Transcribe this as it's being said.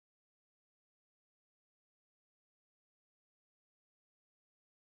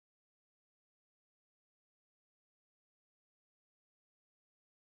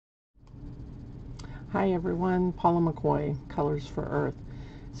Hi everyone, Paula McCoy, Colors for Earth.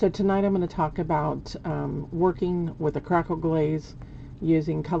 So tonight I'm going to talk about working with a crackle glaze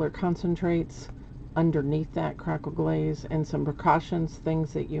using color concentrates underneath that crackle glaze and some precautions,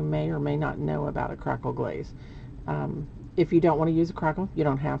 things that you may or may not know about a crackle glaze. If you don't want to use a crackle, you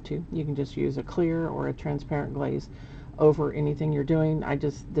don't have to. You can just use a clear or a transparent glaze over anything you're doing.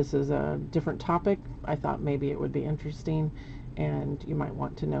 This is a different topic. I thought maybe it would be interesting and you might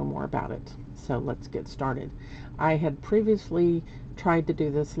want to know more about it. So let's get started. I had previously tried to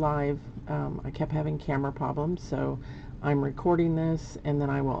do this live. I kept having camera problems, so I'm recording this and then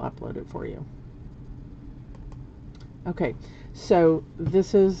I will upload it for you. Okay, so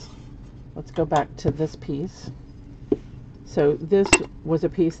let's go back to this piece. So this was a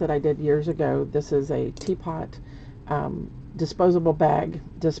piece that I did years ago. This is a teapot disposable bag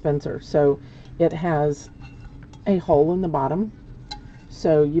dispenser. So it has a hole in the bottom.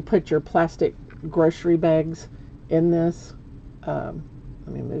 So you put your plastic grocery bags in this. Let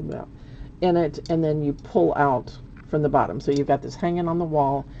me move it out. In it, and then you pull out from the bottom. So you've got this hanging on the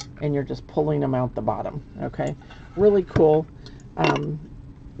wall, and you're just pulling them out the bottom. Okay, really cool.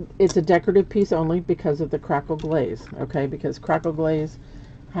 It's a decorative piece only because of the crackle glaze, okay, because crackle glaze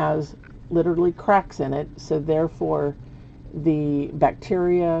has literally cracks in it, so therefore the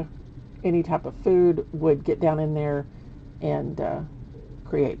bacteria, any type of food would get down in there and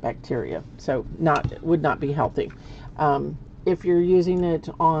create bacteria, so would not be healthy. If you're using it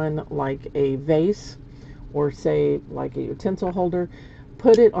on like a vase or say like a utensil holder,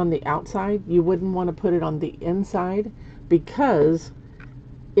 put it on the outside. You wouldn't want to put it on the inside because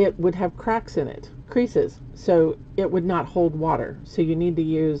it would have cracks in it, creases, so it would not hold water. So you need to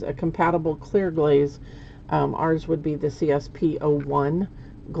use a compatible clear glaze. Ours would be the CSP01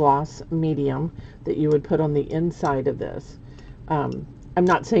 gloss medium that you would put on the inside of this. I'm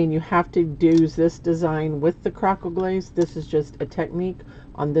not saying you have to use this design with the crackle glaze. This is just a technique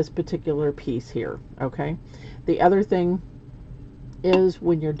on this particular piece here, okay? The other thing is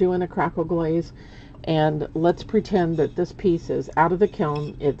when you're doing a crackle glaze, and let's pretend that this piece is out of the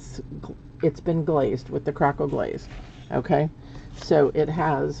kiln, it's been glazed with the crackle glaze, okay? So it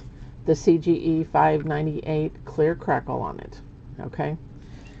has the CGE 598 clear crackle on it, okay?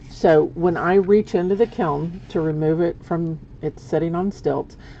 So when I reach into the kiln to remove it from it's sitting on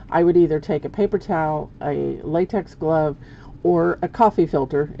stilts, I would either take a paper towel, a latex glove, or a coffee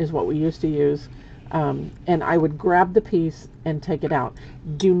filter is what we used to use, and I would grab the piece and take it out.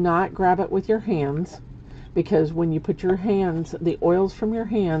 Do not grab it with your hands, because when you put your hands, the oils from your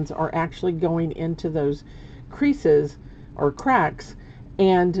hands are actually going into those creases or cracks,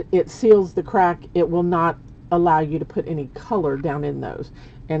 and it seals the crack. It will not allow you to put any color down in those.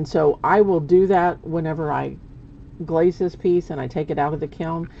 And so I will do that whenever I glaze this piece and I take it out of the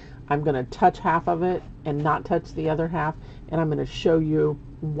kiln. I'm going to touch half of it and not touch the other half, and I'm going to show you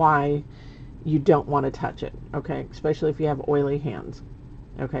why you don't want to touch it, okay, especially if you have oily hands.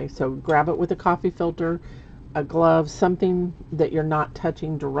 Okay, so grab it with a coffee filter, a glove, something that you're not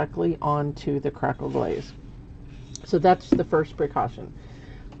touching directly onto the crackle glaze. So that's the first precaution.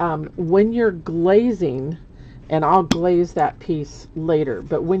 When you're glazing, and I'll glaze that piece later,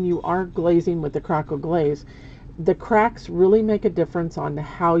 but when you are glazing with the crackle glaze, the cracks really make a difference on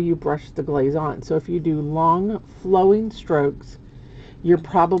how you brush the glaze on. So if you do long flowing strokes, you're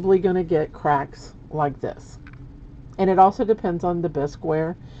probably going to get cracks like this. And it also depends on the bisque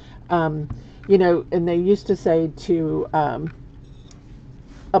wear. You know, and they used to say to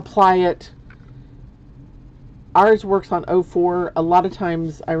apply it. Ours works on 04. A lot of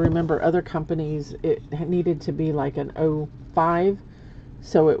times I remember other companies, it needed to be like an 05,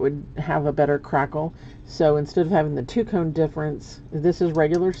 so it would have a better crackle. So instead of having the 2-cone difference, this is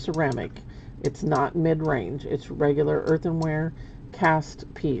regular ceramic. It's not mid-range. It's regular earthenware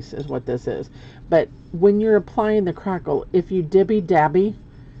cast piece is what this is. But when you're applying the crackle, if you dibby-dabby,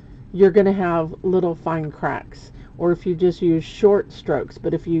 you're going to have little fine cracks. Or if you just use short strokes.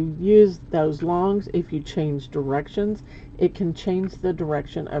 But if you use those longs, if you change directions, it can change the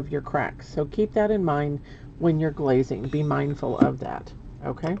direction of your cracks. So keep that in mind when you're glazing. Be mindful of that.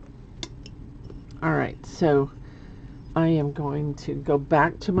 Okay? All right, so I am going to go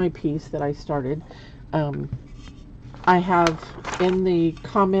back to my piece that I started. I have in the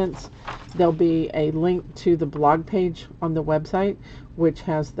comments, there'll be a link to the blog page on the website, which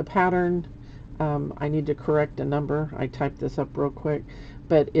has the pattern. I need to correct a number. I typed this up real quick,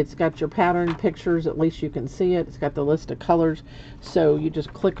 but it's got your pattern pictures. At least you can see it. It's got the list of colors. So you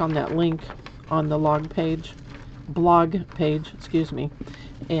just click on that link on the blog page, excuse me,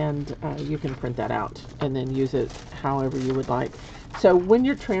 and you can print that out and then use it however you would like. So when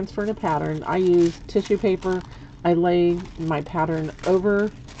you're transferring a pattern, I use tissue paper. I lay my pattern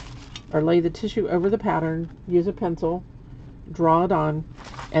over, or lay the tissue over the pattern, use a pencil, draw it on,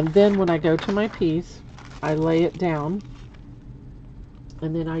 and then when I go to my piece, I lay it down,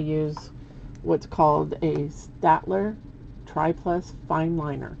 and then I use what's called a Statler Tri-Plus Fine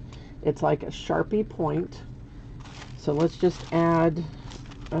Liner. It's like a Sharpie point. So let's just add,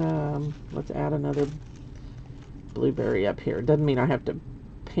 let's add another blueberry up here. Doesn't mean I have to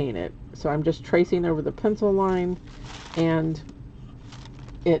paint it. So I'm just tracing over the pencil line, and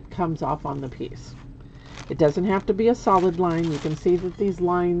it comes off on the piece. It doesn't have to be a solid line. You can see that these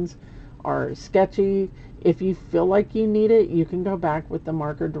lines are sketchy. If you feel like you need it, you can go back with the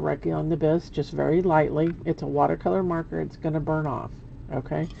marker directly on the bisque, just very lightly. It's a watercolor marker. It's going to burn off,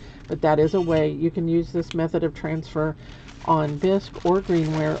 okay? But that is a way you can use this method of transfer on bisque or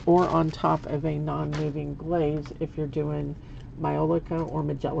greenware, or on top of a non-moving glaze if you're doing Maiolica or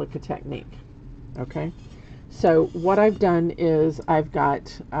Magelica technique, okay? So what I've done is I've got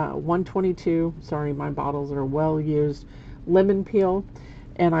 122, sorry, my bottles are well used, lemon peel,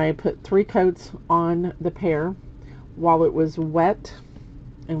 and I put 3 coats on the pear while it was wet.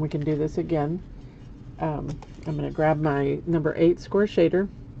 And we can do this again. I'm going to grab my number 8 square shader,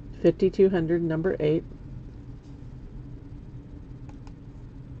 5200 number 8,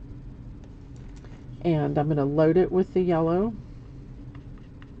 and I'm going to load it with the yellow,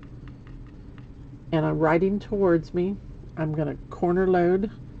 and I'm riding towards me. I'm going to corner load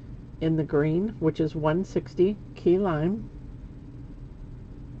in the green, which is 160 key lime,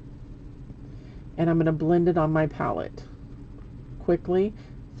 and I'm going to blend it on my palette. Quickly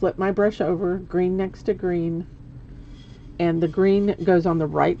flip my brush over, green next to green, and the green goes on the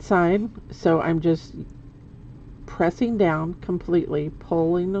right side, so I'm just pressing down completely,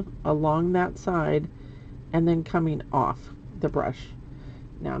 pulling along that side, and then coming off the brush.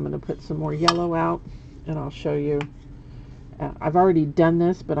 Now I'm going to put some more yellow out, and I'll show you. I've already done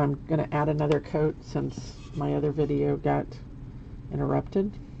this, but I'm going to add another coat since my other video got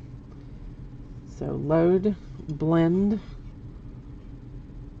interrupted. So load, blend,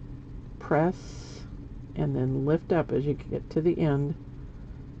 press, and then lift up as you get to the end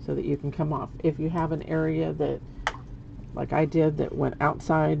so that you can come off. If you have an area that, like I did, that went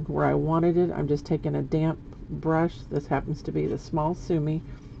outside where I wanted it, I'm just taking a damp brush. This happens to be the small Sumi,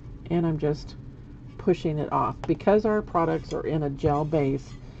 and I'm just pushing it off. Because our products are in a gel base,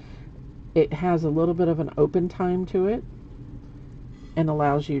 it has a little bit of an open time to it and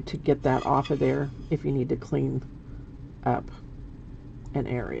allows you to get that off of there if you need to clean up an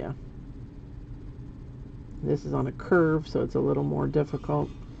area. This is on a curve, so it's a little more difficult.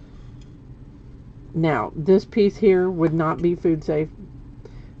 Now, this piece here would not be food safe.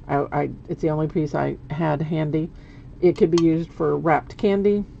 It's the only piece I had handy. It could be used for wrapped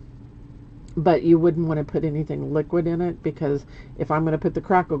candy, but you wouldn't want to put anything liquid in it, because if I'm going to put the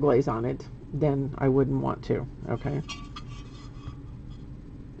Crackle Glaze on it, then I wouldn't want to, okay?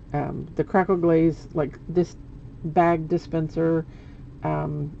 The Crackle Glaze, like this bag dispenser,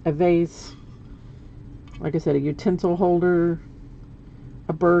 a vase, like I said, a utensil holder,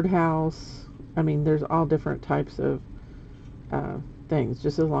 a birdhouse. I mean, there's all different types of things,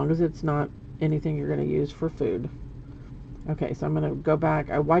 just as long as it's not anything you're going to use for food. Okay, so I'm going to go back.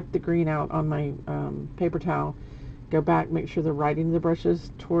 I wiped the green out on my paper towel. Go back, make sure the riding of the brush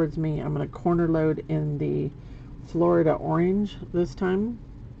is towards me. I'm going to corner load in the Florida Orange this time.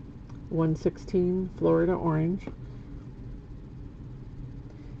 116 Florida Orange.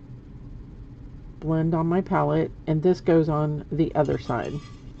 Blend on my palette, and this goes on the other side.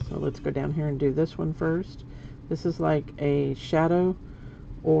 So let's go down here and do this one first. This is like a shadow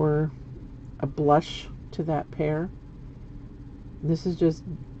or a blush to that pear. This is just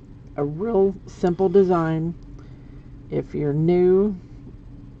a real simple design. If you're new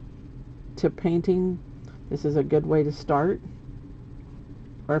to painting, this is a good way to start.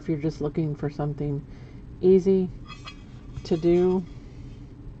 Or if you're just looking for something easy to do,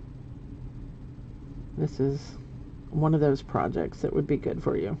 this is one of those projects that would be good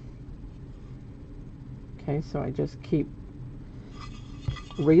for you. Okay, so I just keep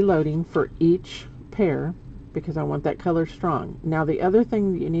reloading for each pear because I want that color strong. Now the other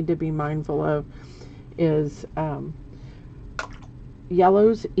thing that you need to be mindful of is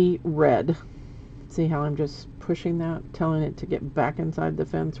yellows eat red. See how I'm just pushing that, telling it to get back inside the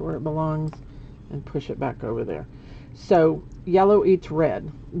fence where it belongs, and push it back over there. So yellow eats red.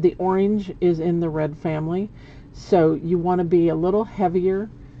 The orange is in the red family, so you want to be a little heavier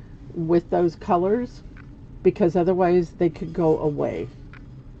with those colors, because otherwise they could go away.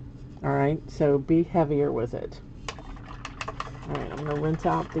 All right, so be heavier with it. Alright, I'm going to rinse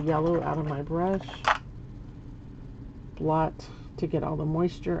out the yellow out of my brush. Blot to get all the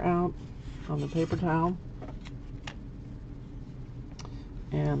moisture out on the paper towel.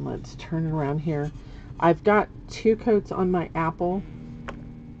 And let's turn it around here. I've got 2 coats on my apple.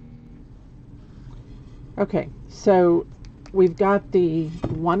 Okay, so we've got the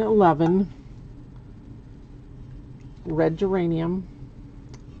 111 red geranium,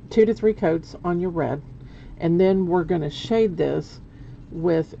 2 to 3 coats on your red, and then we're going to shade this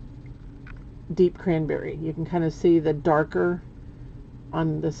with deep cranberry. You can kind of see the darker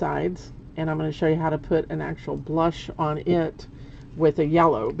on the sides, and I'm going to show you how to put an actual blush on it with a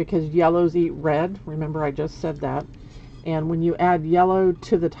yellow, because yellows eat red. Remember, I just said that. And when you add yellow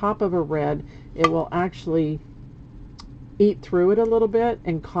to the top of a red, it will actually eat through it a little bit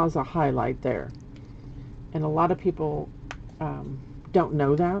and cause a highlight there. And a lot of people don't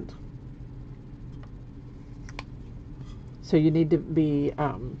know that. So you need to be,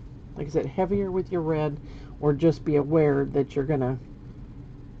 like I said, heavier with your red, or just be aware that you're going to,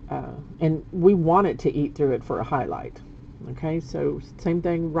 and we want it to eat through it for a highlight. Okay, so same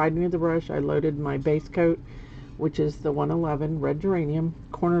thing, right into the brush, I loaded my base coat, which is the 111 red geranium,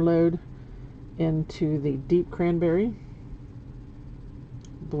 corner load into the deep cranberry,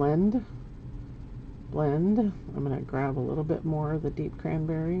 blend, I'm going to grab a little bit more of the deep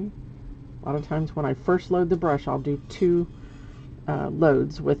cranberry. A lot of times when I first load the brush, I'll do 2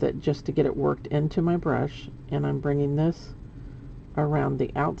 loads with it just to get it worked into my brush, and I'm bringing this around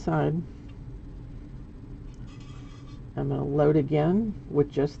the outside. I'm going to load again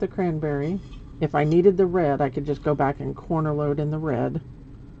with just the cranberry. If I needed the red, I could just go back and corner load in the red.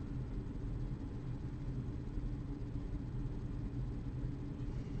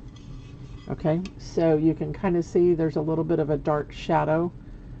 Okay, so you can kind of see there's a little bit of a dark shadow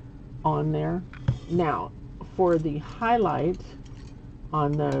on there. Now, for the highlight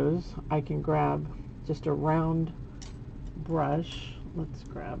on those, I can grab just a round brush. Let's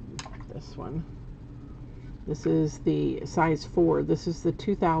grab this one. This is the size 4. This is the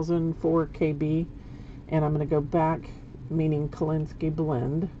 2004 KB, and I'm going to go back, meaning Kolinsky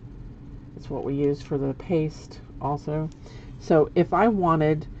blend. It's what we use for the paste also. So if I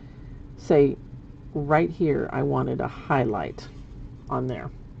wanted, say right here, I wanted a highlight on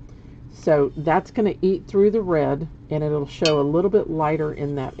there. So that's going to eat through the red, and it'll show a little bit lighter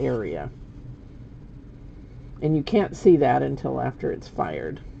in that area. And you can't see that until after it's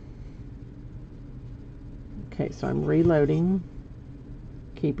fired. Okay, so I'm reloading,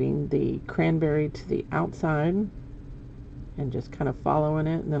 keeping the cranberry to the outside and just kind of following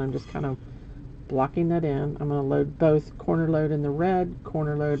it, and then I'm just kind of blocking that in. I'm going to load both, corner load in the red,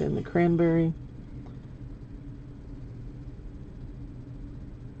 corner load in the cranberry.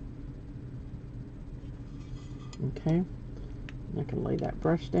 Okay, I can lay that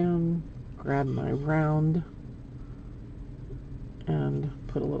brush down, grab my round, and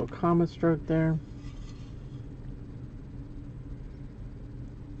put a little comma stroke there.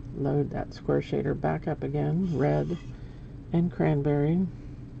 Load that square shader back up again, red and cranberry.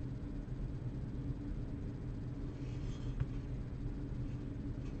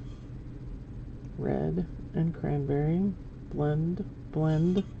 Red and cranberry, blend,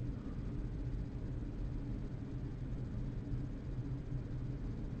 blend.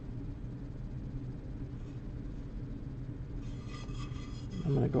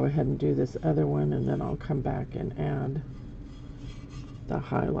 I'm going to go ahead and do this other one, and then I'll come back and add the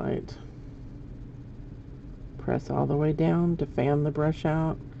highlight. Press all the way down to fan the brush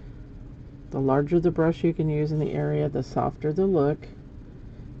out. The larger the brush you can use in the area, the softer the look.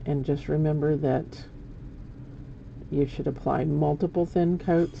 And just remember that you should apply multiple thin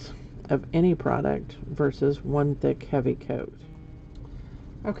coats of any product versus one thick heavy coat.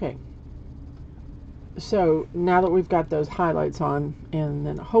 Okay, so now that we've got those highlights on, and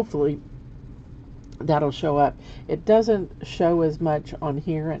then hopefully that'll show up. It doesn't show as much on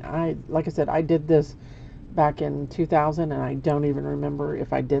here, and like I said, I did this back in 2000, and I don't even remember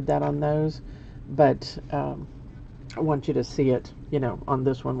if I did that on those, but I want you to see it, you know, on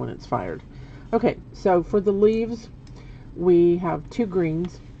this one when it's fired. Okay, so for the leaves, we have 2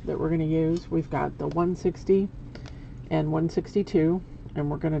 greens that we're going to use. We've got the 160 and 162, and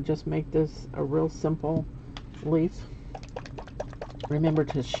we're going to just make this a real simple leaf. Remember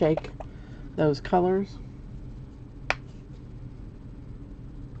to shake those colors.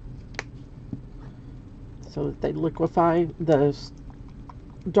 So that they liquefy. The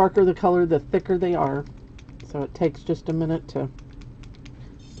darker the color, the thicker they are. So it takes just a minute to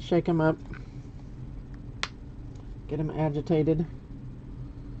shake them up, get them agitated,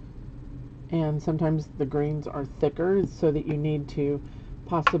 and sometimes the greens are thicker so that you need to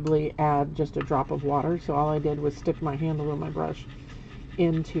possibly add just a drop of water. So all I did was stick my handle of my brush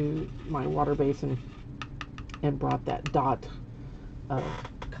into my water basin and brought that dot of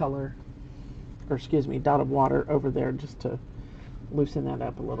color, or excuse me, dot of water over there just to loosen that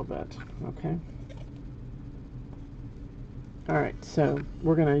up a little bit. Okay. Alright, so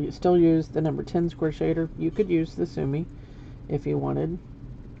we're going to still use the number 10 square shader. You could use the Sumi if you wanted.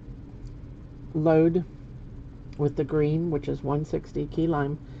 Load with the green, which is 160 key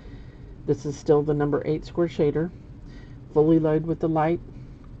lime. This is still the number 8 square shader. Fully load with the light,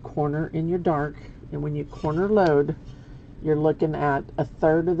 corner in your dark, and when you corner load, you're looking at a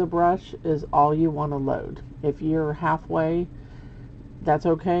third of the brush is all you want to load. If you're halfway, that's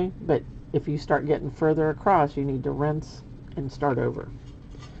okay, but if you start getting further across, you need to rinse and start over.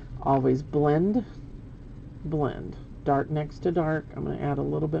 Always blend, blend. Dark next to dark. I'm going to add a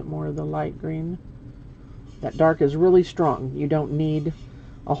little bit more of the light green. That dark is really strong. You don't need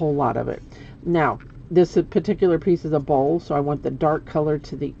a whole lot of it. Now, this particular piece is a bowl, so I want the dark color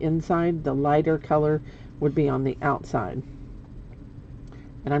to the inside. The lighter color would be on the outside.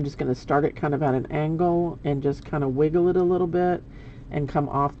 And I'm just going to start it kind of at an angle and just kind of wiggle it a little bit and come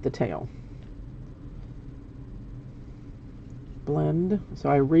off the tail. Blend. So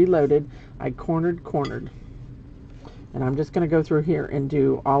I reloaded. I cornered. And I'm just going to go through here and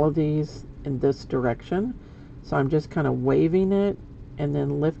do all of these in this direction. So I'm just kind of waving it and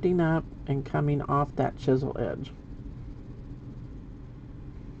then lifting up and coming off that chisel edge.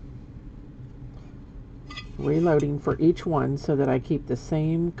 Reloading for each one so that I keep the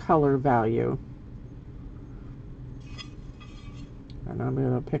same color value. And I'm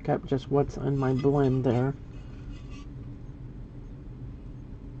going to pick up just what's in my blend there.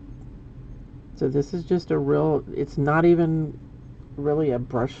 So this is just a real, it's not even really a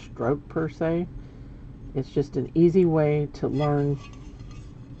brush stroke per se. It's just an easy way to learn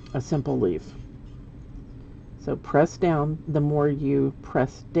a simple leaf. So press down. The more you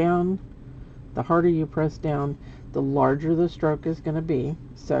press down, the harder you press down, the larger the stroke is going to be.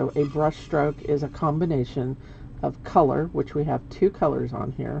 So a brush stroke is a combination of color, which we have 2 colors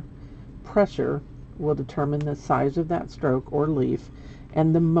on here. Pressure will determine the size of that stroke or leaf,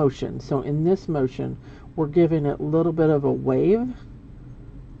 and the motion. So in this motion, we're giving it a little bit of a wave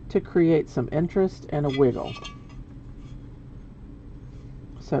to create some interest and a wiggle.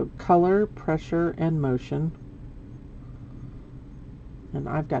 So color, pressure, and motion. And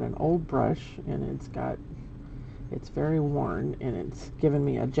I've got an old brush, and it's very worn, and it's given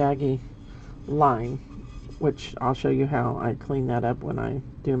me a jaggy line, which I'll show you how I clean that up when I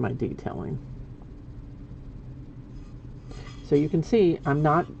do my detailing. So you can see I'm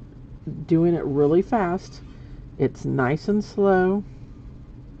not doing it really fast. It's nice and slow.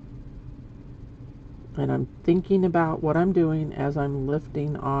 And I'm thinking about what I'm doing as I'm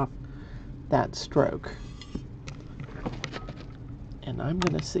lifting off that stroke. And I'm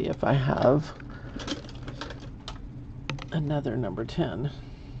going to see if I have another number 10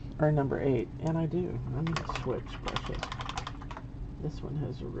 or number 8. And I do. I'm going to switch brushes. This one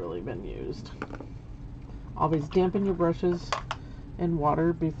has really been used. Always dampen your brushes in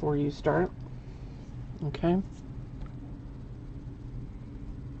water before you start. Okay.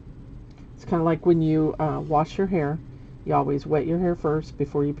 It's kind of like when you wash your hair. You always wet your hair first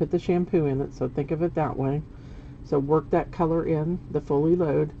before you put the shampoo in it. So think of it that way. So work that color in, the fully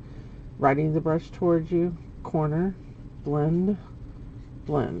load, riding the brush towards you, corner, blend,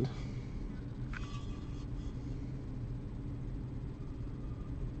 blend.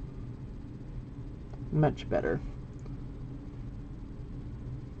 Much better.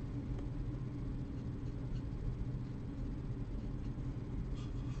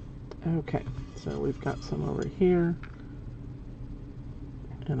 Okay, so we've got some over here.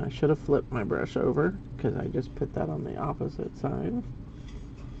 And I should have flipped my brush over because I just put that on the opposite side.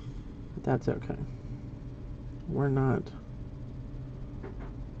 But that's okay. We're not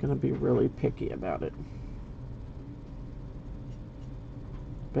going to be really picky about it.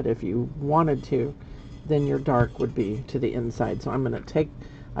 But if you wanted to, then your dark would be to the inside. So I'm going to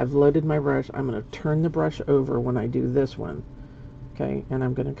I've loaded my brush. I'm going to turn the brush over when I do this one. Okay, and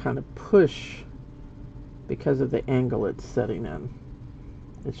I'm going to kind of push because of the angle it's setting in.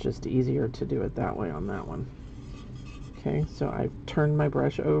 It's just easier to do it that way on that one. Okay, so I've turned my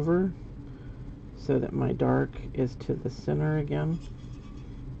brush over so that my dark is to the center again.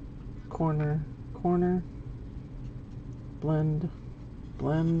 Corner, corner, blend,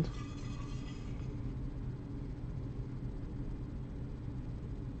 blend.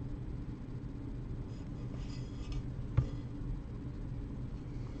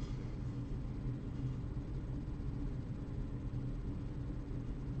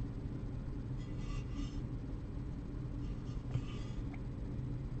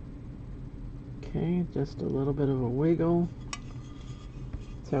 Okay, just a little bit of a wiggle.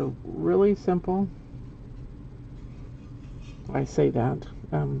 So really simple. I say that.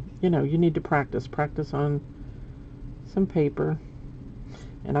 You know, you need to practice on some paper.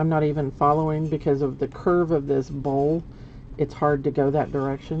 And I'm not even following because of the curve of this bowl. It's hard to go that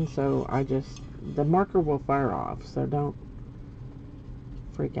direction, so the marker will fire off, so don't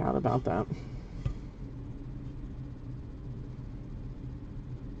freak out about that.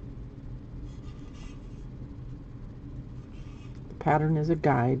 The pattern is a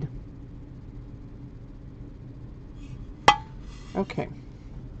guide. Okay.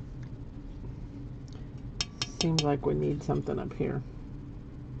 Seems like we need something up here.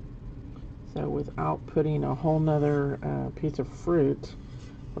 So without putting a whole nother piece of fruit,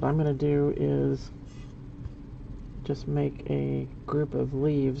 what I'm going to do is just make a group of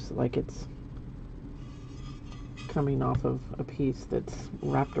leaves like it's coming off of a piece that's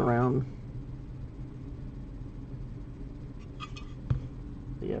wrapped around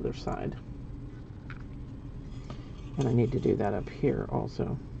the other side. And I need to do that up here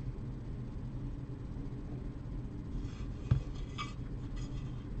also.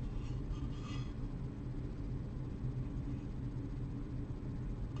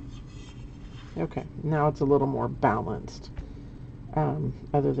 Okay, now it's a little more balanced.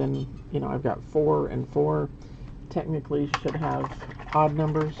 Other than, you know, I've got 4 and 4. Technically should have odd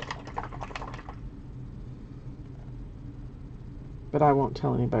numbers. But I won't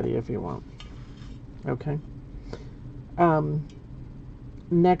tell anybody if you won't. Okay.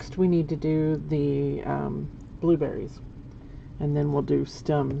 Next we need to do the blueberries. And then we'll do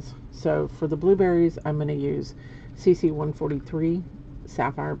stems. So for the blueberries, I'm going to use CC 143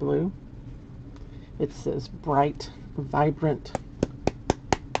 Sapphire Blue. It's this bright, vibrant,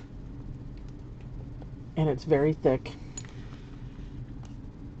 and it's very thick.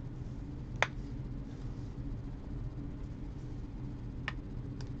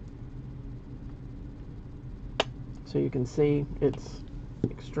 So you can see it's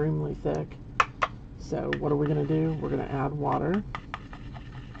extremely thick. So what are we going to do? We're going to add water.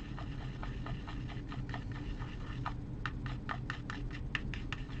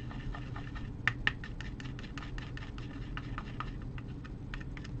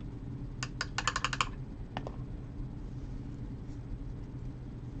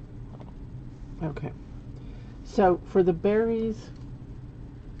 Okay, so for the berries,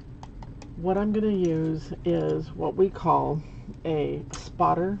 what I'm going to use is what we call a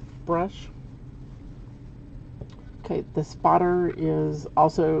spotter brush. Okay, the spotter is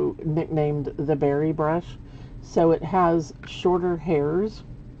also nicknamed the berry brush. So it has shorter hairs.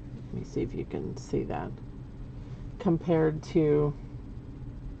 Let me see if you can see that. Compared to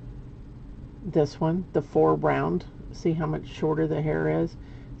this one, the 4 round. See how much shorter the hair is?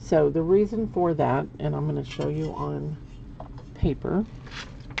 So the reason for that, and I'm going to show you on paper.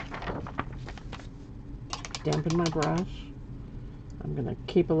 Dampen my brush. I'm going to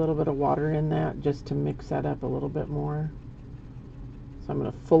keep a little bit of water in that just to mix that up a little bit more. So I'm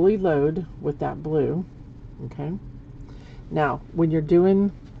going to fully load with that blue. Okay. Now, when you're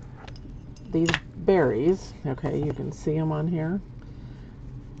doing these berries, okay, you can see them on here.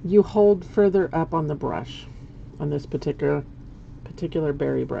 You hold further up on the brush, on this particular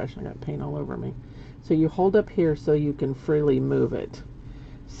berry brush. I got paint all over me. So you hold up here so you can freely move it.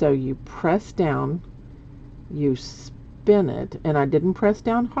 So you press down, you spin it, and I didn't press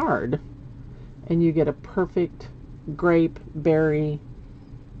down hard, and you get a perfect grape, berry,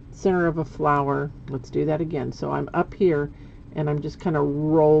 center of a flower. Let's do that again. So I'm up here and I'm just kind of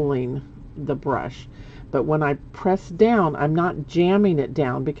rolling the brush. But when I press down, I'm not jamming it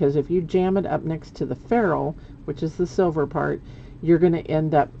down, because if you jam it up next to the ferrule, which is the silver part, you're going to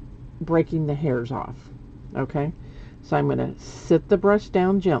end up breaking the hairs off. Okay? So I'm going to sit the brush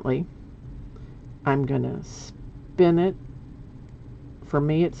down gently. I'm going to spin it. For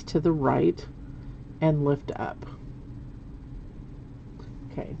me, it's to the right, and lift up.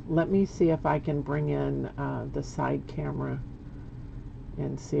 Okay, let me see if I can bring in the side camera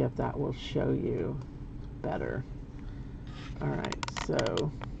and see if that will show you better. All right,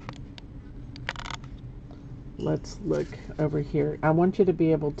 so let's look over here. I want you to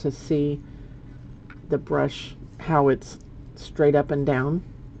be able to see the brush, how it's straight up and down.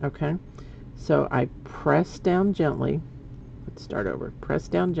 Okay, so I press down gently. Let's start over. Press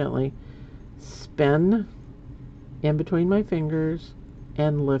down gently, spin in between my fingers,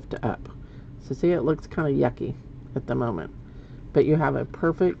 and lift up. So see, it looks kind of yucky at the moment, but you have a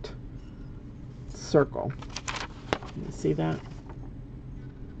perfect circle. You see that?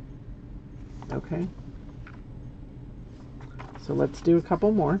 Okay. So let's do a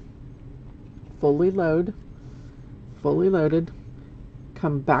couple more. fully loaded,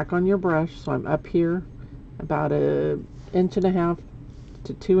 come back on your brush. So I'm up here about 1.5 inches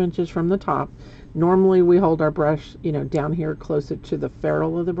to 2 inches from the top. Normally we hold our brush, down here closer to the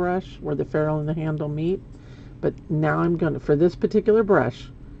ferrule of the brush, where the ferrule and the handle meet. But now I'm going to, for this particular brush,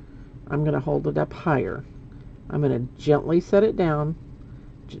 I'm going to hold it up higher. I'm going to gently set it down,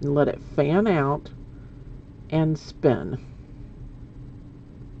 let it fan out, and spin.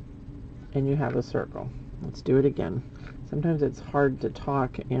 And you have a circle. Let's do it again. Sometimes it's hard to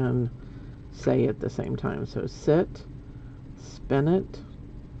talk and say at the same time. So sit, spin it,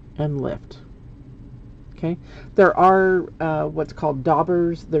 and lift. Okay. There are what's called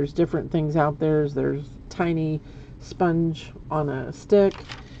daubers. There's different things out there. There's tiny sponge on a stick.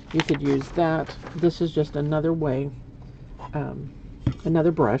 You could use that. This is just another way,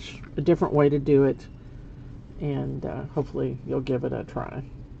 another brush, a different way to do it, and hopefully you'll give it a try.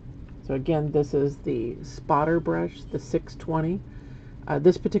 So again, this is the spotter brush, the 620.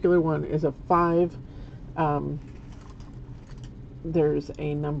 This particular one is a 5. There's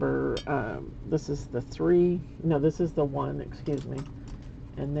a number, this is the 3, no, this is the 1, excuse me.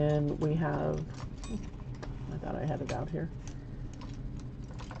 And then we have, I thought I had it out here.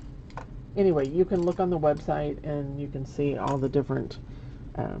 Anyway, you can look on the website and you can see all the different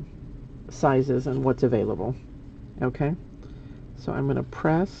sizes and what's available. Okay, so I'm going to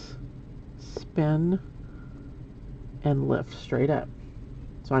press, spin, and lift straight up.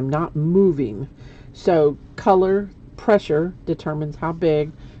 So I'm not moving. So color, pressure determines how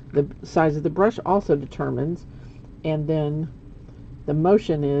big. The size of the brush also determines. And then the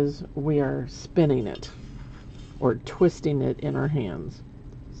motion is we are spinning it or twisting it in our hands.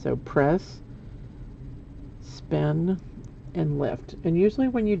 So press, spin, and lift. And usually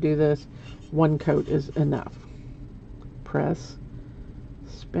when you do this, one coat is enough. Press,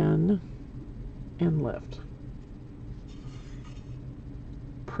 spin, and lift.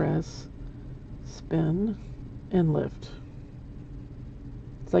 Press, spin, and lift.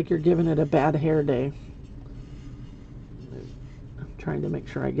 It's like you're giving it a bad hair day. I'm trying to make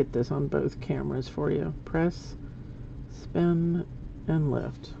sure I get this on both cameras for you. Press, spin, and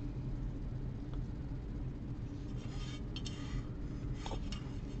lift.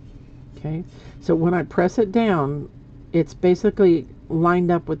 Okay, so when I press it down, it's basically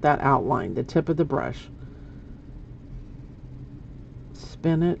lined up with that outline, the tip of the brush.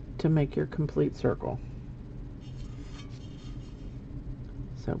 Spin it to make your complete circle.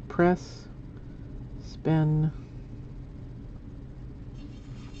 So press, spin,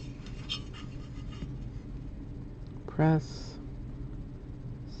 press,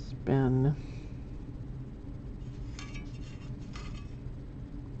 spin,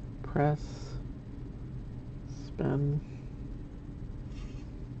 press, spin,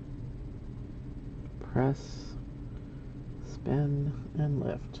 press, spin, and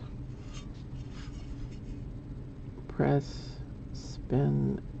lift. Press,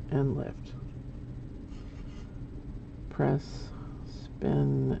 spin, and lift. Press,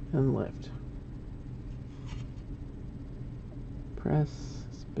 spin, and lift. Press,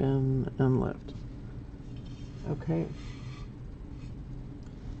 spin, and lift. Okay.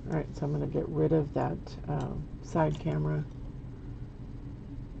 Alright, so I'm going to get rid of that side camera.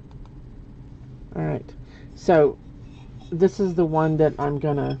 Alright, so this is the one that I'm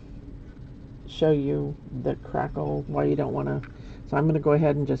going to show you, the Crackle, why you don't want to. So I'm going to go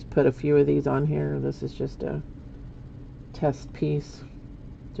ahead and just put a few of these on here. This is just a test piece,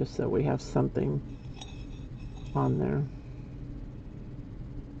 just so we have something on there.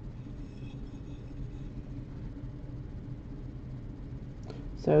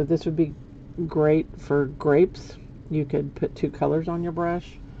 So this would be great for grapes. You could put 2 colors on your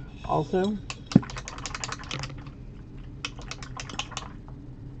brush also.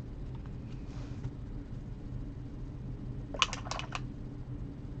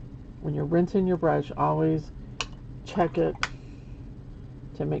 When you're rinsing your brush, always check it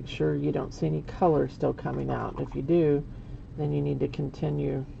to make sure you don't see any color still coming out. If you do, then you need to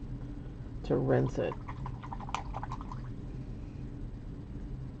continue to rinse it.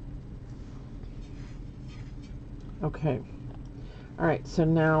 Okay. Alright, so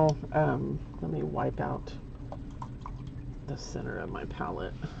now let me wipe out the center of my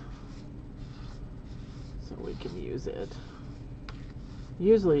palette so we can use it.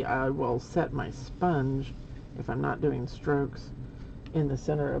 Usually I will set my sponge, if I'm not doing strokes, in the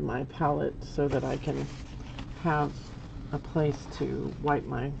center of my palette so that I can have a place to wipe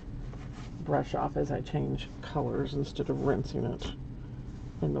my brush off as I change colors instead of rinsing it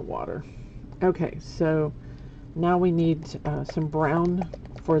in the water. Okay, so now we need some brown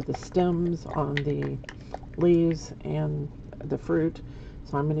for the stems on the leaves and the fruit.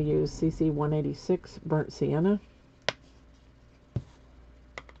 So I'm going to use CC 186 Burnt Sienna.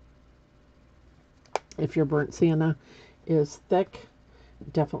 If your burnt sienna is thick,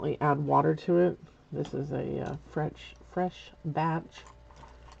 definitely add water to it. This is a fresh batch.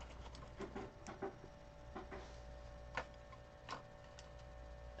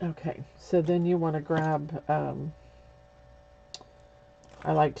 Okay, so then you want to grab, I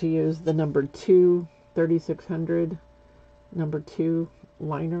like to use the number 2 3600 number 2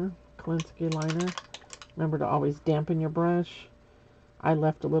 liner, Kolinsky liner. Remember to always dampen your brush. I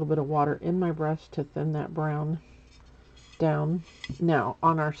left a little bit of water in my brush to thin that brown down. Now,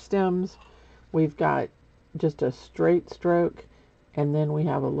 on our stems, we've got just a straight stroke, and then we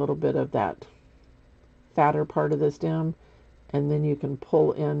have a little bit of that fatter part of the stem, and then you can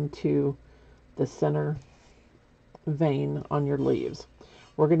pull into the center vein on your leaves.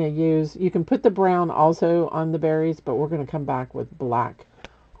 We're going to use, you can put the brown also on the berries, but we're going to come back with black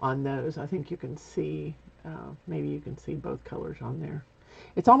on those. I think you can see, maybe you can see both colors on there.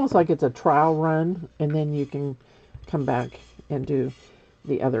 It's almost like it's a trial run, and then you can come back and do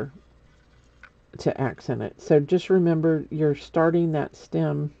the other to accent it. So just remember, you're starting that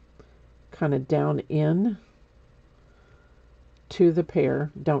stem kind of down in to the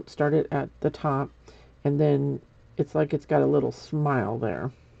pear. Don't start it at the top, and then it's like it's got a little smile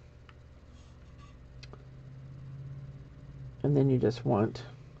there. And then you just want,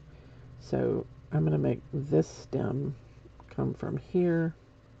 so I'm going to make this stem come from here,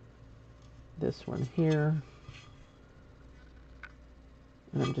 this one here,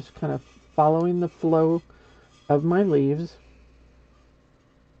 and I'm just kind of following the flow of my leaves.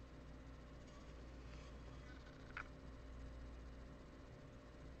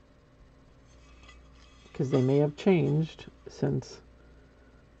 Because they may have changed since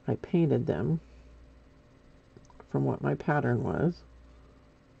I painted them from what my pattern was.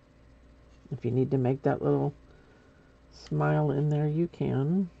 If you need to make that little smile in there, you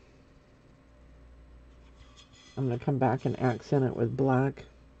can. I'm going to come back and accent it with black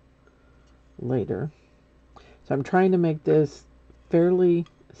later. So I'm trying to make this fairly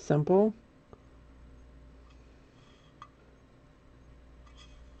simple.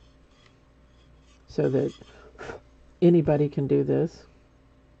 So that anybody can do this.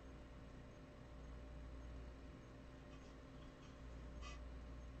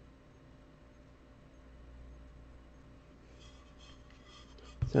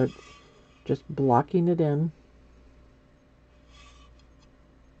 So it's just blocking it in.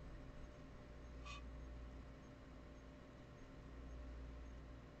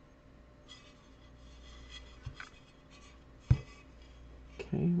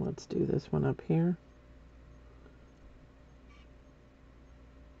 Okay, let's do this one up here.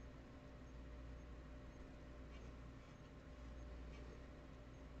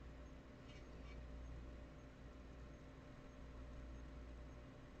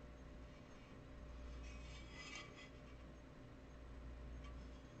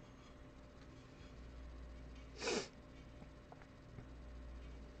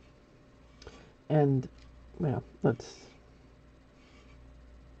 And, well, let's,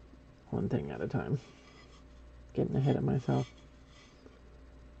 one thing at a time. Getting ahead of myself.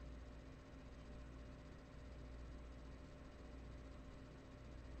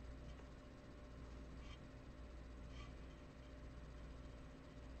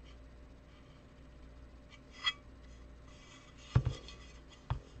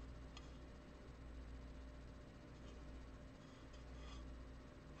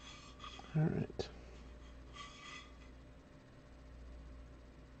 All right.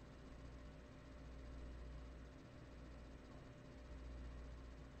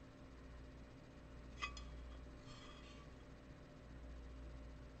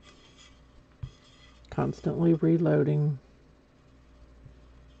 Constantly reloading.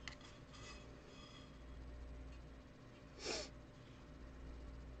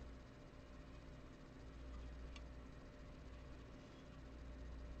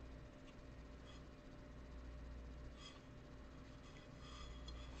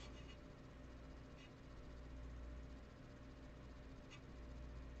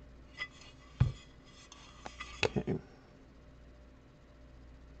 Okay.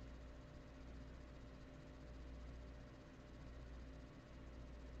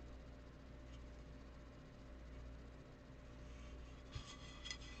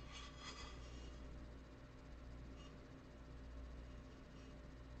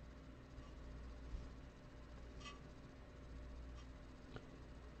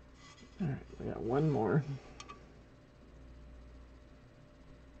 All right, we got one more.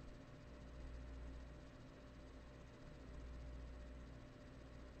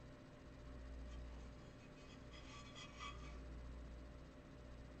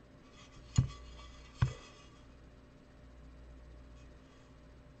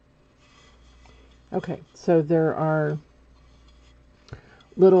 Okay, so there are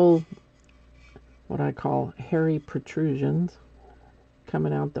little, what I call hairy protrusions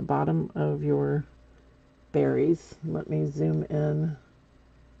coming out the bottom of your berries. Let me zoom in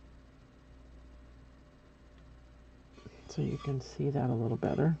so you can see that a little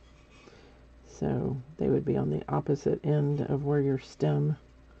better. So they would be on the opposite end of where your stem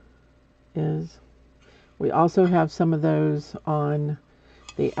is. We also have some of those on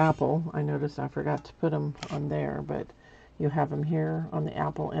the apple. I noticed I forgot to put them on there, but you have them here on the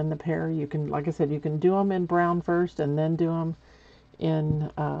apple and the pear. You can, like I said, you can do them in brown first and then do them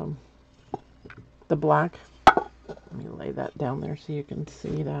in the black. Let me lay that down there so you can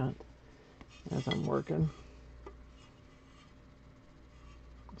see that as I'm working.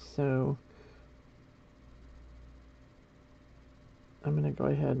 So I'm going to go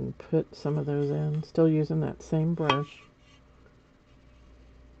ahead and put some of those in, still using that same brush.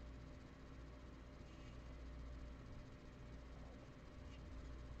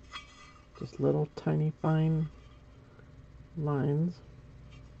 Just little tiny fine lines.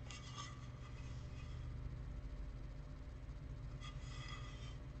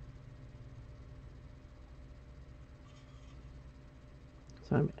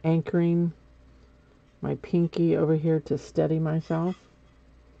 So I'm anchoring my pinky over here to steady myself.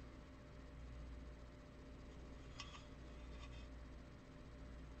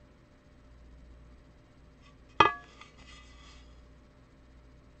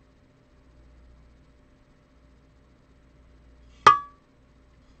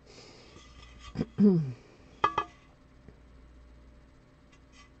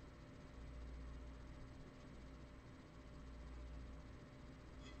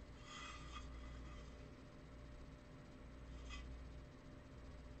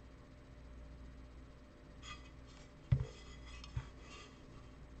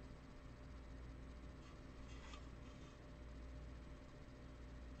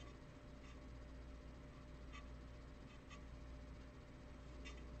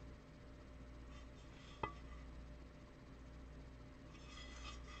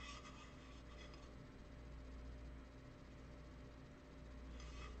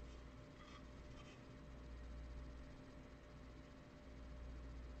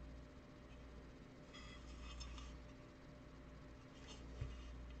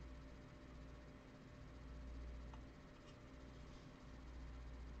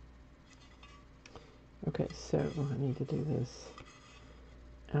 Okay, so I need to do this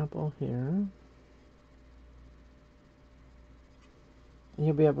apple here. And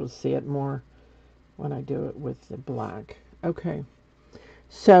you'll be able to see it more when I do it with the black. Okay,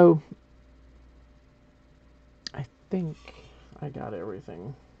 so I think I got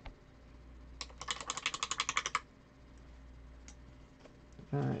everything.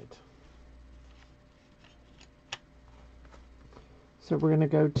 All right. So we're going to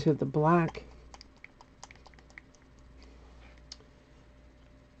go to the black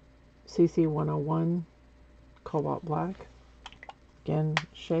CC 101 Cobalt Black. Again,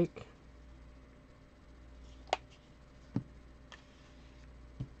 shake. A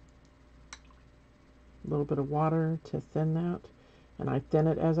little bit of water to thin that. And I thin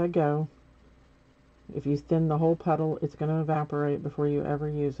it as I go. If you thin the whole puddle, it's going to evaporate before you ever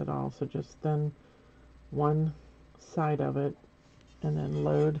use it all. So just thin one side of it and then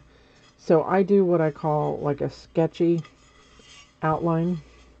load. So I do what I call like a sketchy outline.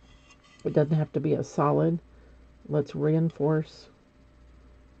 It doesn't have to be a solid. Let's reinforce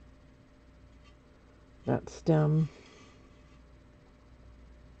that stem,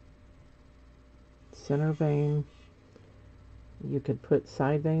 center vein. You could put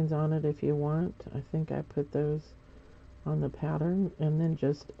side veins on it if you want. I think I put those on the pattern. And then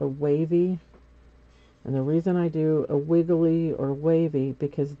just a wavy. And the reason I do a wiggly or wavy,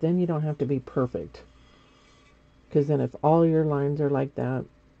 because then you don't have to be perfect. Because then if all your lines are like that,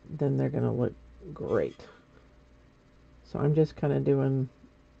 then they're going to look great. So I'm just kind of doing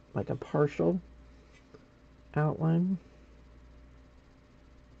like a partial outline.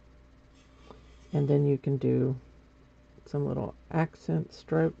 And then you can do some little accent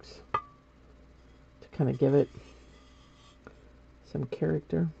strokes to kind of give it some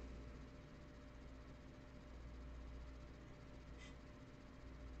character.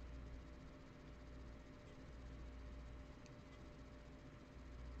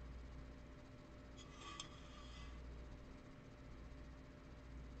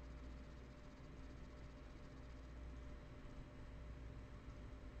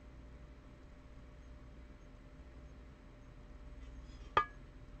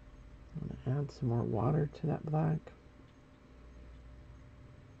 I'm going to add some more water to that black.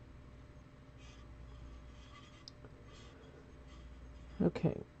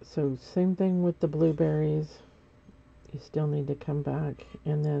 Okay, so same thing with the blueberries. You still need to come back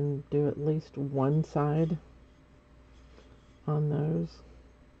and then do at least one side on those.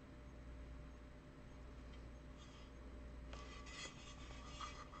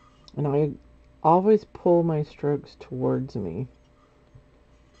 And I always pull my strokes towards me.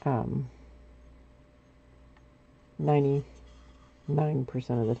 99%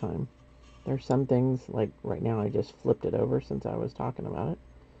 of the time. There's some things, like right now I just flipped it over since I was talking about it.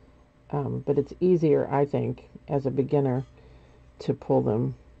 But it's easier, I think, as a beginner to pull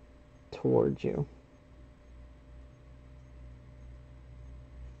them towards you.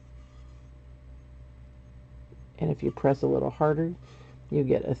 And if you press a little harder, you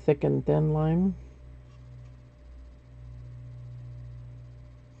get a thick and thin line.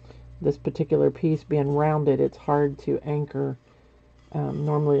 This particular piece being rounded, it's hard to anchor.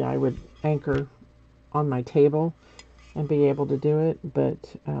 Normally I would anchor on my table and be able to do it, but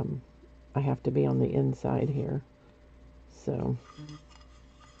I have to be on the inside here. So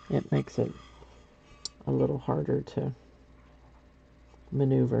it makes it a little harder to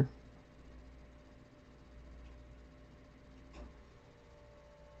maneuver.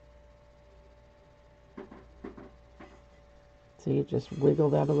 So you just wiggle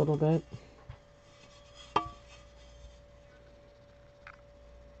that a little bit.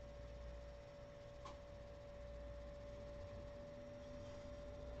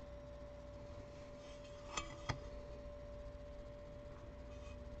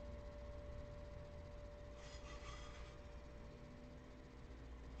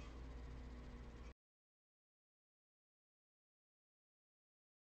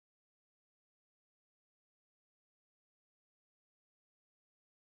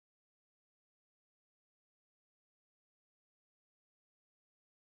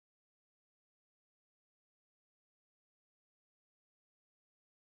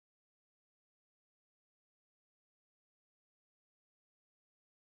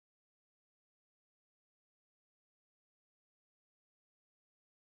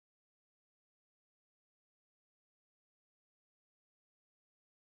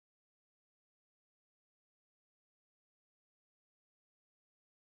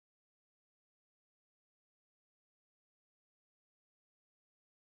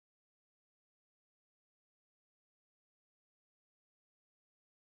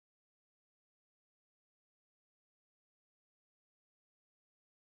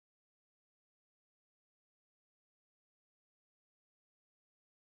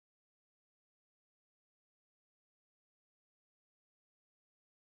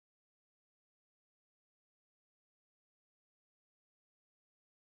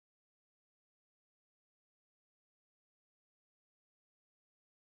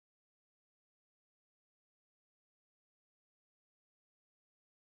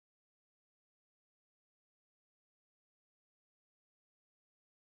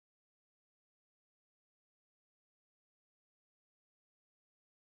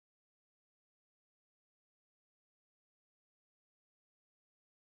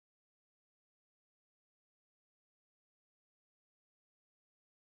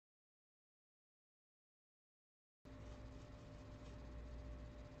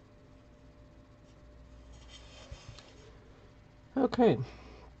 Okay,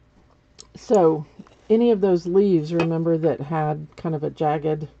 so any of those leaves, remember, that had kind of a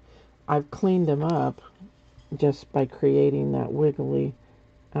jagged, I've cleaned them up just by creating that wiggly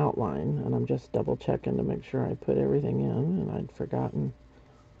outline, and I'm just double checking to make sure I put everything in, and I'd forgotten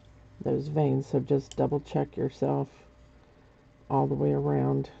those veins, so just double check yourself all the way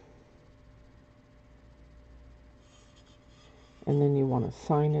around. And then you want to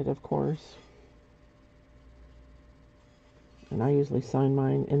sign it, of course. And I usually sign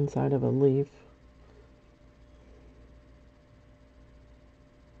mine inside of a leaf.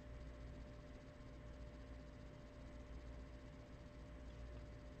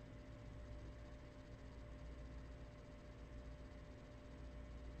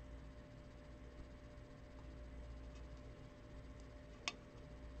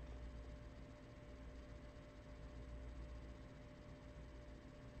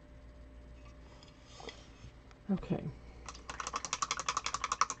 Okay.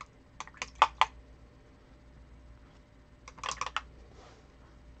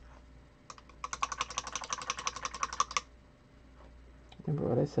 Remember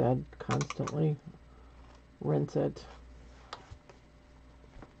what I said, constantly rinse it.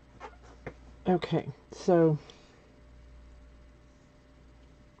 Okay, so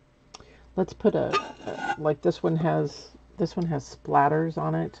let's put like this one has splatters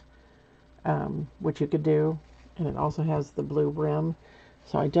on it, which you could do. and it also has the blue rim.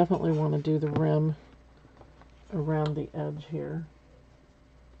 So I definitely want to do the rim around the edge here.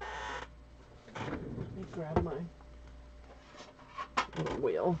 Let me grab my little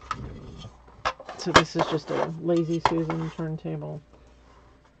wheel. So this is just a Lazy Susan turntable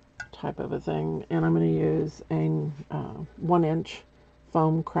type of a thing, and I'm going to use a 1-inch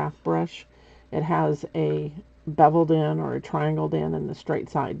foam craft brush. It has a beveled in or a triangled in the straight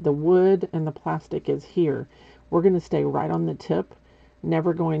side. The wood and the plastic is here. We're going to stay right on the tip,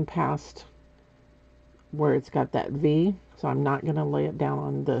 never going past where it's got that V, so I'm not going to lay it down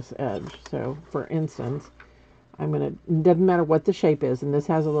on this edge. So for instance, I'm going to, doesn't matter what the shape is, and this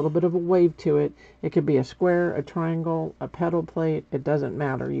has a little bit of a wave to it. It could be a square, a triangle, a pedal plate. It doesn't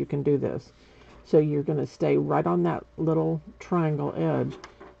matter. You can do this. So you're going to stay right on that little triangle edge,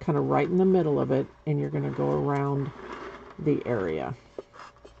 kind of right in the middle of it, and you're going to go around the area.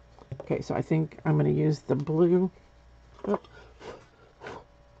 Okay, so I think I'm going to use the blue. Oh,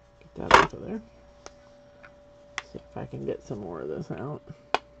 get that off of there. See if I can get some more of this out.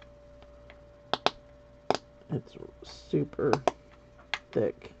 It's super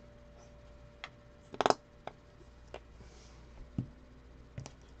thick.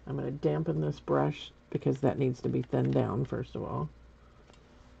 I'm going to dampen this brush because that needs to be thinned down first of all.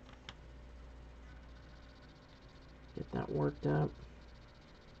 Get that worked up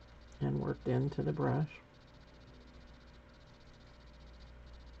and worked into the brush.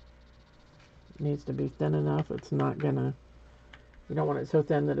 It needs to be thin enough. It's not gonna, you don't want it so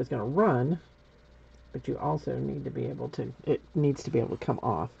thin that it's gonna run, but you also need to be able to, it needs to be able to come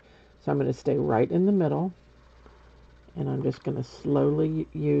off. So I'm going to stay right in the middle, and I'm just going to slowly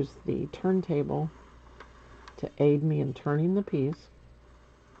use the turntable to aid me in turning the piece.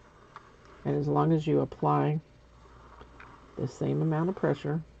 And as long as you apply the same amount of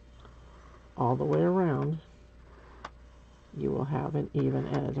pressure all the way around, you will have an even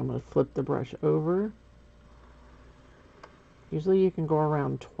edge. I'm going to flip the brush over. Usually you can go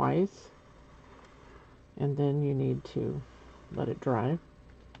around twice, and then you need to let it dry.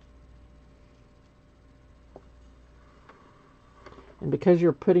 And because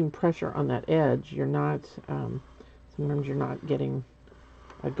you're putting pressure on that edge, you're not, sometimes you're not getting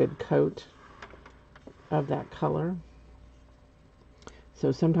a good coat of that color.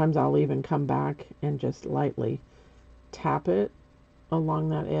 So sometimes I'll even come back and just lightly tap it along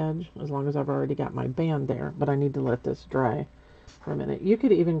that edge, as long as I've already got my band there, but I need to let this dry for a minute. You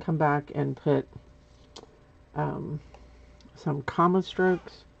could even come back and put some comma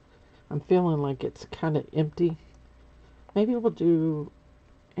strokes. I'm feeling like it's kind of empty. Maybe we'll do,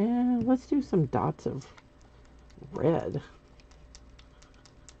 let's do some dots of red.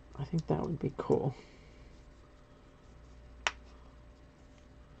 I think that would be cool.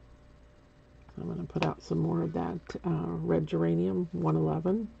 I'm going to put out some more of that red geranium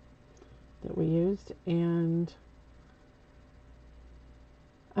 111 that we used, and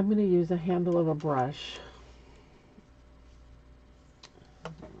I'm going to use a handle of a brush.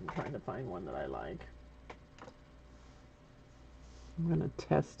 I'm trying to find one that I like. I'm going to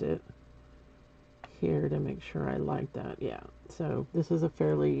test it here to make sure I like that. Yeah, so this is a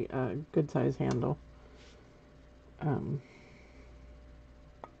fairly good size handle. And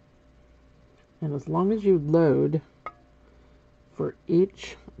as long as you load for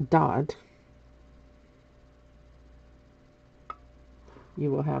each dot, you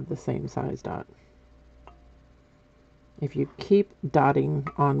will have the same size dot. If you keep dotting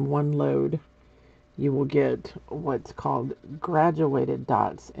on one load, you will get what's called graduated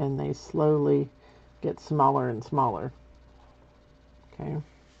dots, and they slowly get smaller and smaller. Okay,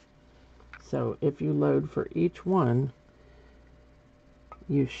 so if you load for each one,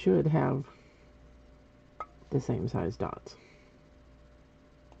 you should have the same size dots.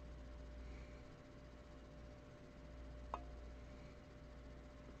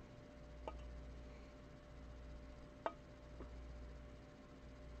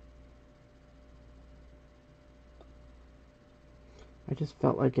 I just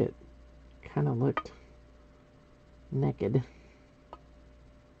felt like it kind of looked naked.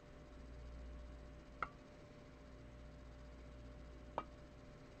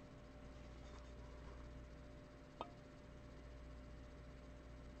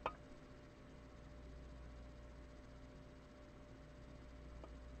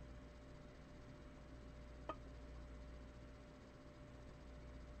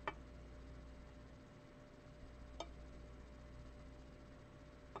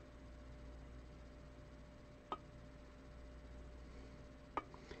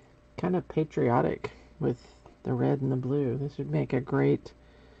 Kind of patriotic with the red and the blue. This would make a great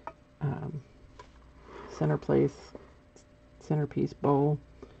centerpiece bowl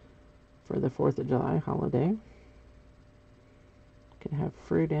for the 4th of July holiday. Could have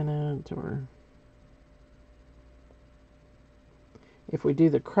fruit in it, or if we do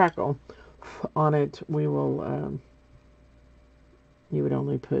the crackle on it, we will, you would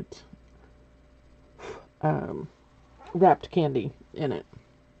only put wrapped candy in it.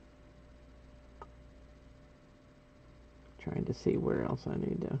 Trying to see where else I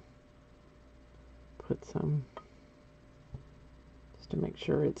need to put some, just to make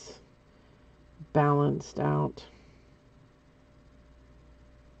sure it's balanced out.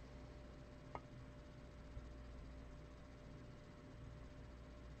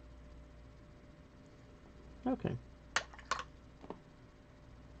 Okay.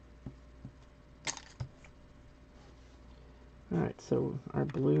 Alright, so our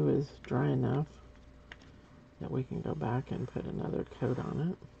blue is dry enough that we can go back and put another coat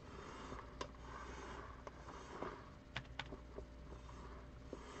on it.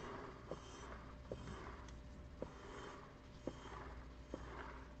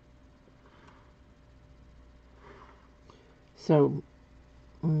 So,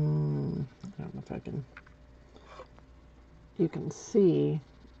 I don't know if I can, you can see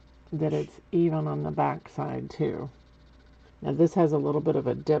that it's even on the back side too. Now this has a little bit of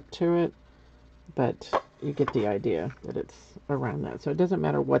a dip to it, but you get the idea that it's around that. So it doesn't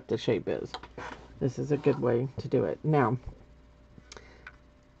matter what the shape is. This is a good way to do it. Now,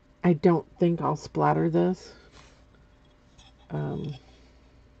 I don't think I'll splatter this. I'm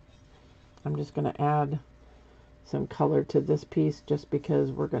just going to add some color to this piece just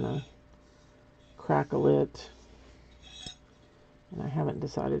because we're going to crackle it. And I haven't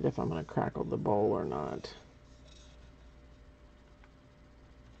decided if I'm going to crackle the bowl or not.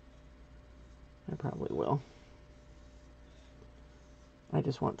 I probably will. I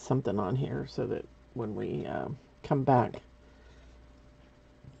just want something on here so that when we come back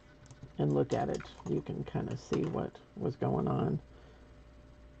and look at it, you can kind of see what was going on.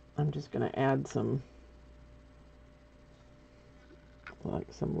 I'm just going to add some, like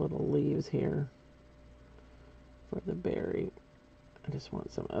some little leaves here for the berry. I just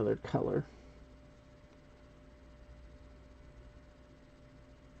want some other color.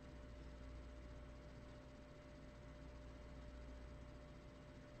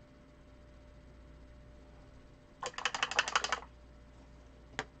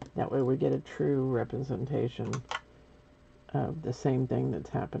 That way we get a true representation of the same thing that's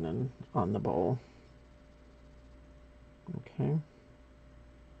happening on the bowl. Okay.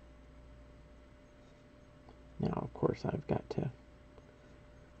 Now, of course, I've got to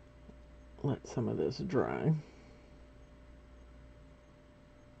let some of this dry.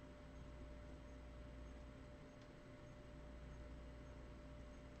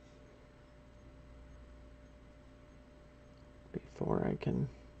 Before I can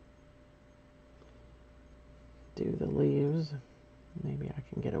do the leaves. Maybe I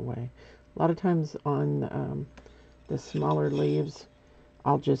can get away. A lot of times on the smaller leaves,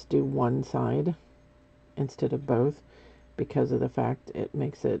 I'll just do one side instead of both because of the fact it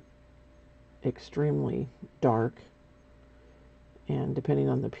makes it extremely dark, and depending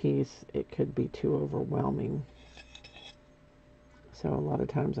on the piece, it could be too overwhelming. So a lot of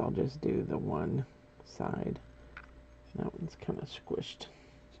times I'll just do the one side. That one's kind of squished.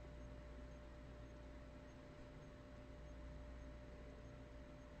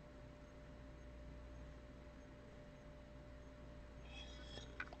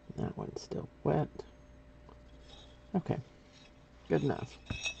 That one's still wet. Okay, good enough.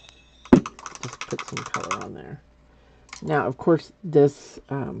 Just put some color on there. Now, of course, this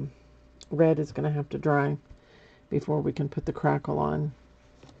red is going to have to dry before we can put the crackle on.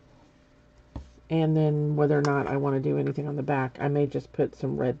 And then whether or not I want to do anything on the back, I may just put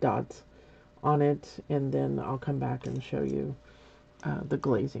some red dots on it, and then I'll come back and show you the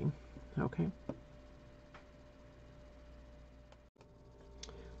glazing. Okay.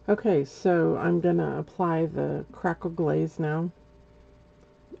 Okay, so I'm going to apply the Crackle Glaze now.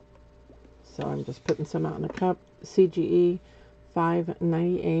 So I'm just putting some out in a cup. CGE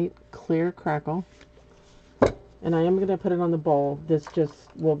 598 Clear Crackle. And I am going to put it on the bowl. This just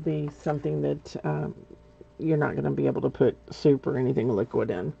will be something that you're not going to be able to put soup or anything liquid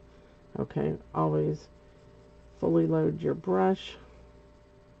in. Okay, always fully load your brush.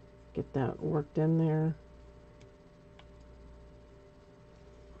 Get that worked in there.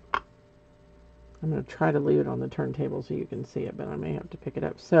 I'm going to try to leave it on the turntable so you can see it, but I may have to pick it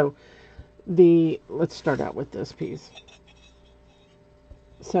up. So let's start out with this piece.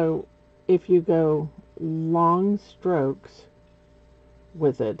 So if you go long strokes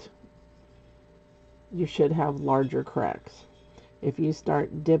with it, you should have larger cracks. If you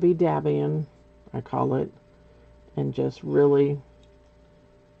start dibby-dabbying, I call it, and just really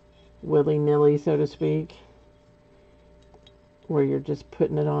willy-nilly, so to speak, where you're just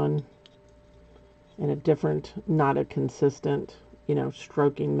putting it on in a different, not a consistent,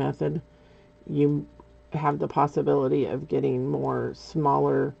 stroking method, you have the possibility of getting more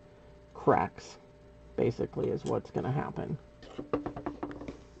smaller cracks, basically, is what's going to happen.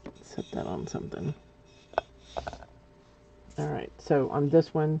 Set that on something. All right, so on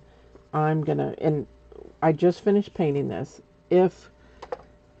this one, I'm going to, and I just finished painting this. If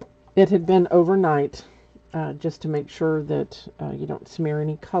it had been overnight, just to make sure that you don't smear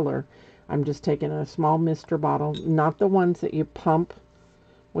any color, I'm just taking a small mister bottle, not the ones that you pump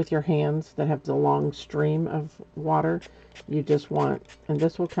with your hands that have the long stream of water. You just want, and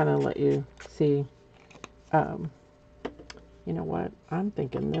this will kind of let you see, you know what, I'm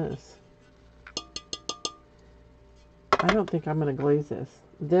thinking this. I don't think I'm going to glaze this.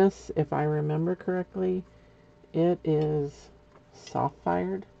 This, if I remember correctly, it is soft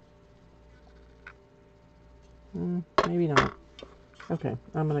fired. Maybe not. Okay,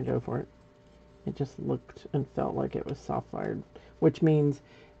 I'm going to go for it. It just looked and felt like it was soft fired, which means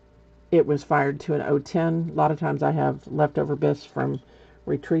it was fired to an 010. A lot of times I have leftover Bisque from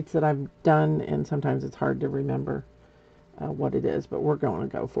retreats that I've done, and sometimes it's hard to remember what it is, but we're going to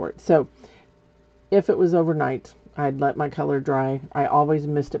go for it. So if it was overnight, I'd let my color dry. I always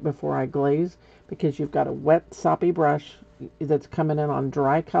mist it before I glaze, because you've got a wet, soppy brush that's coming in on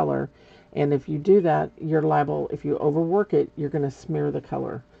dry color, and if you do that, you're liable, if you overwork it, you're going to smear the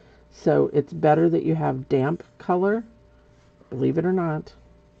color. So it's better that you have damp color, believe it or not.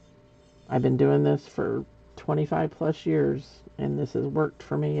 I've been doing this for 25 plus years, and this has worked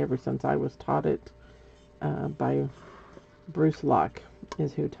for me ever since I was taught it by Bruce Locke,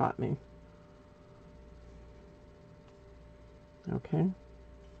 is who taught me. Okay.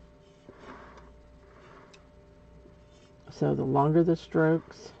 So the longer the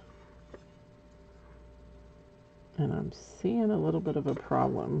strokes, and I'm seeing a little bit of a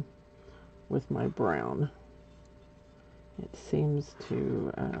problem with my brown. It seems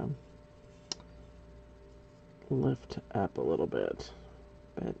to lift up a little bit,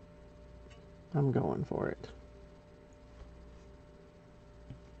 but I'm going for it.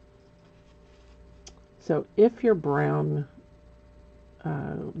 So if your brown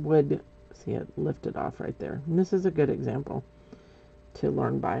would, see it lifted off right there, and this is a good example to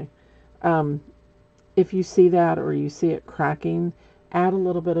learn by. If you see that, or you see it cracking, add a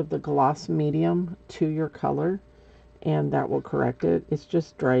little bit of the gloss medium to your color, and that will correct it. It's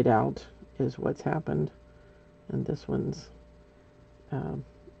just dried out is what's happened. And this one's,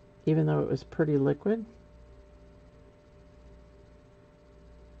 even though it was pretty liquid.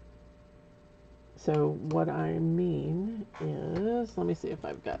 So what I mean is, let me see if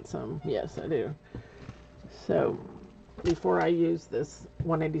I've got some. Yes, I do. So before I use this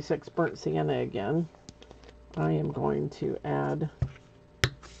 186 burnt sienna again, I am going to add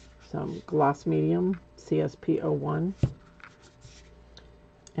some gloss medium, CSP01,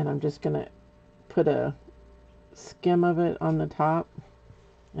 and I'm just going to put a skim of it on the top,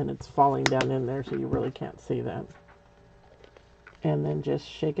 and it's falling down in there, so you really can't see that. And then just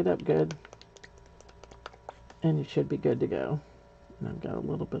shake it up good, and you should be good to go. And I've got a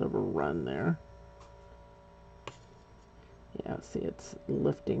little bit of a run there. Yeah, see, it's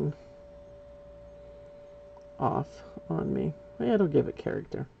lifting off on me. It'll give it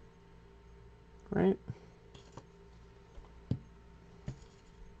character, right?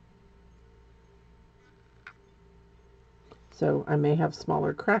 So I may have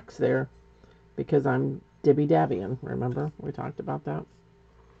smaller cracks there because I'm dibby-dabbying. Remember, we talked about that.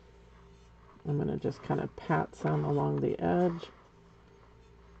 I'm going to just kind of pat some along the edge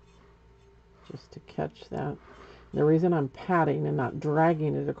just to catch that. The reason I'm patting and not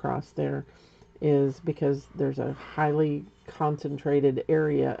dragging it across there is because there's a highly concentrated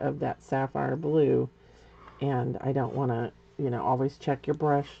area of that sapphire blue, and I don't want to, always check your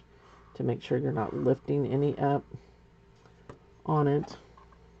brush to make sure you're not lifting any up on it.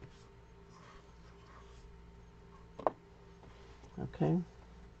 Okay,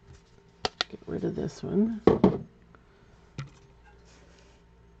 get rid of this one.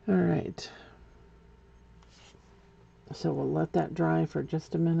 All right, so we'll let that dry for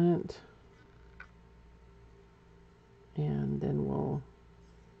just a minute, and then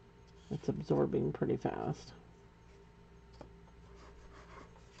it's absorbing pretty fast.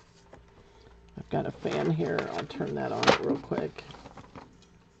 I've got a fan here, I'll turn that on real quick.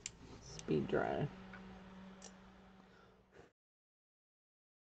 Speed dry.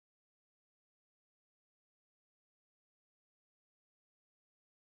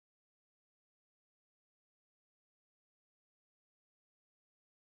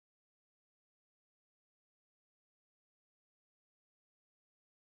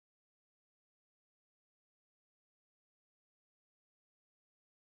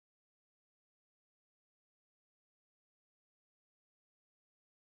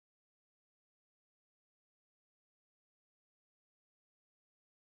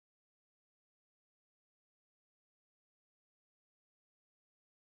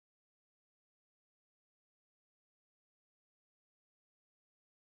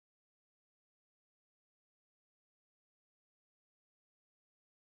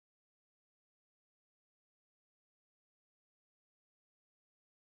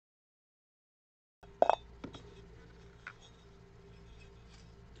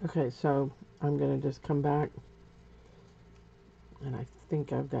 Okay, so I'm going to just come back, and I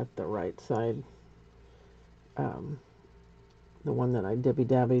think I've got the right side, um, the one that I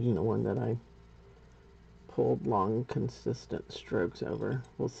dibby-dabbied and the one that I pulled long, consistent strokes over.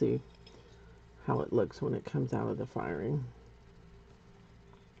 We'll see how it looks when it comes out of the firing.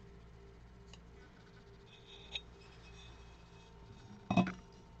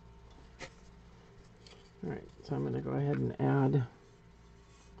 Alright, so I'm going to go ahead and add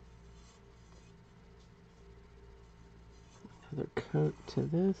another coat to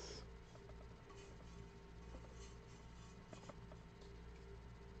this.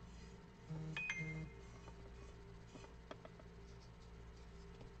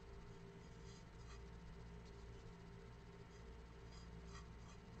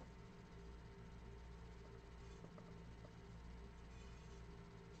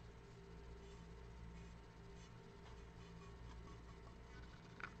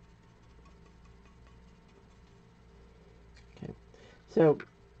 Okay, so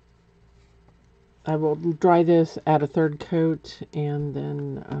I will dry this, add a third coat, and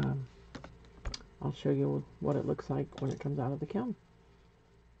then I'll show you what it looks like when it comes out of the kiln.